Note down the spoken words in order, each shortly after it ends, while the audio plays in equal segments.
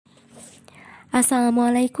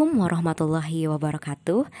Assalamualaikum warahmatullahi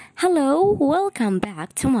wabarakatuh. Hello, welcome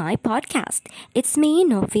back to my podcast. It's me,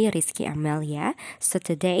 Novi Rizky Amelia. So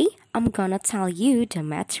today, I'm gonna tell you the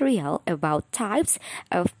material about types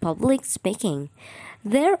of public speaking.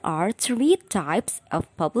 There are three types of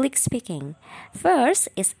public speaking. First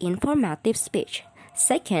is informative speech.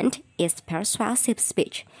 Second is persuasive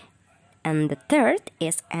speech. And the third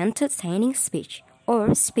is entertaining speech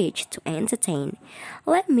or speech to entertain.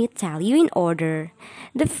 Let me tell you in order.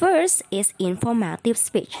 The first is informative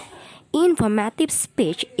speech. Informative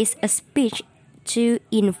speech is a speech to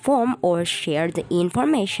inform or share the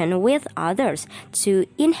information with others to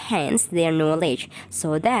enhance their knowledge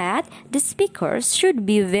so that the speakers should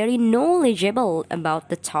be very knowledgeable about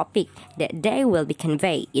the topic that they will be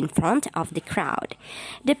conveyed in front of the crowd.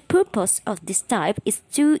 The purpose of this type is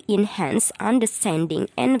to enhance understanding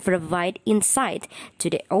and provide insight to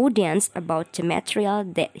the audience about the material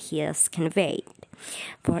that he has conveyed.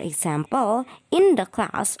 For example, in the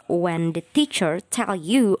class, when the teacher tell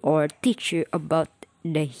you or teach you about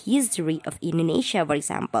the history of Indonesia, for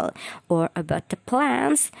example, or about the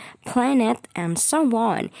plants, planet, and so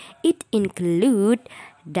on, it include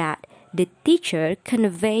that the teacher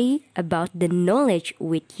convey about the knowledge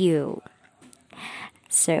with you.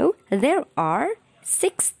 So, there are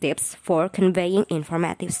 6 tips for conveying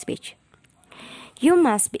informative speech. You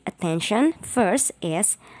must be attention. First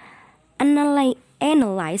is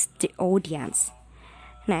analyze the audience.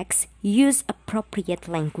 Next, use appropriate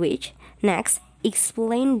language. Next,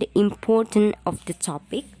 explain the importance of the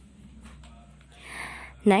topic.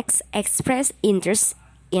 Next, express interest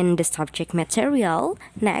in the subject material.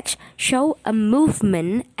 Next, show a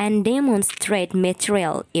movement and demonstrate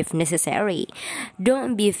material if necessary.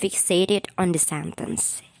 Don't be fixated on the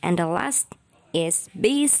sentence. And the last is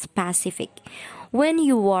be specific. When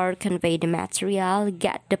you are convey the material,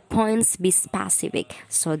 get the points, be specific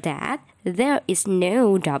so that there is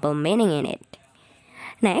no double meaning in it.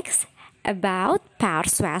 Next, about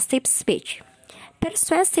persuasive speech.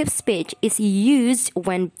 Persuasive speech is used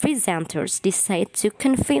when presenters decide to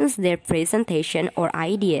convince their presentation or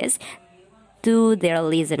ideas to their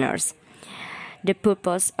listeners. The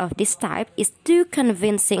purpose of this type is to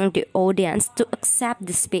convincing the audience to accept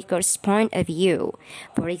the speaker's point of view.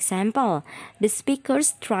 For example, the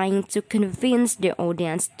speaker's trying to convince the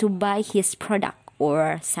audience to buy his product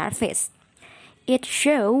or service. It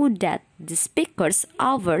shows that the speaker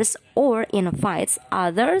offers or invites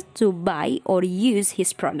others to buy or use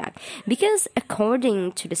his product because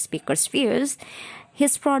according to the speaker's views,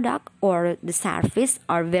 his product or the service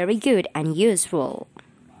are very good and useful.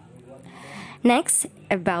 Next,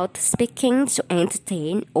 about speaking to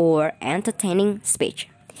entertain or entertaining speech.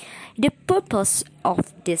 The purpose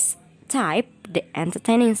of this type, the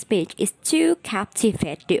entertaining speech, is to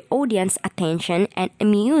captivate the audience's attention and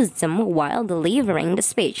amuse them while delivering the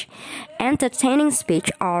speech. Entertaining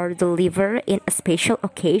speech are delivered in a special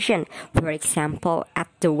occasion, for example, at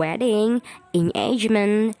the wedding,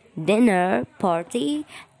 engagement, dinner, party,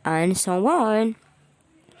 and so on.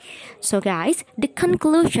 So guys, the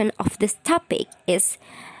conclusion of this topic is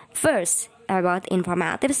first about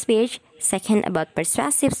informative speech, second about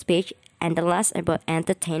persuasive speech, and the last about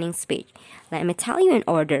entertaining speech. Let me tell you in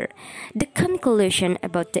order. The conclusion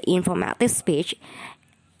about the informative speech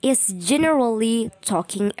is generally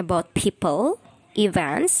talking about people,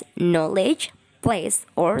 events, knowledge, place,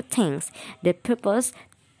 or things. The purpose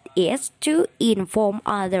is to inform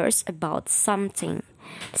others about something.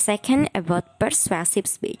 Second, about persuasive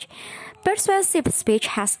speech. Persuasive speech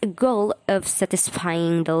has a goal of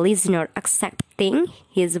satisfying the listener accepting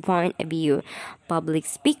his point of view. Public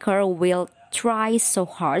speaker will try so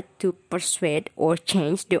hard to persuade or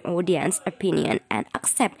change the audience opinion and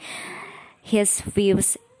accept his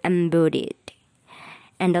views embodied.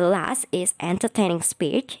 And the last is entertaining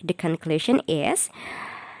speech. The conclusion is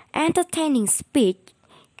entertaining speech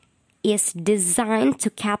is designed to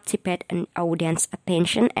captivate an audience's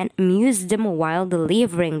attention and amuse them while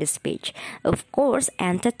delivering the speech. Of course,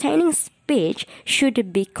 entertaining speech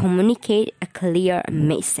should be communicate a clear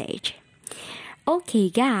message. Okay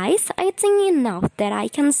guys, I think enough that I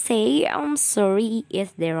can say. I'm sorry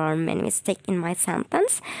if there are many mistakes in my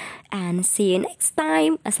sentence. And see you next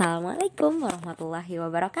time. Assalamualaikum warahmatullahi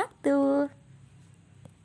wabarakatuh.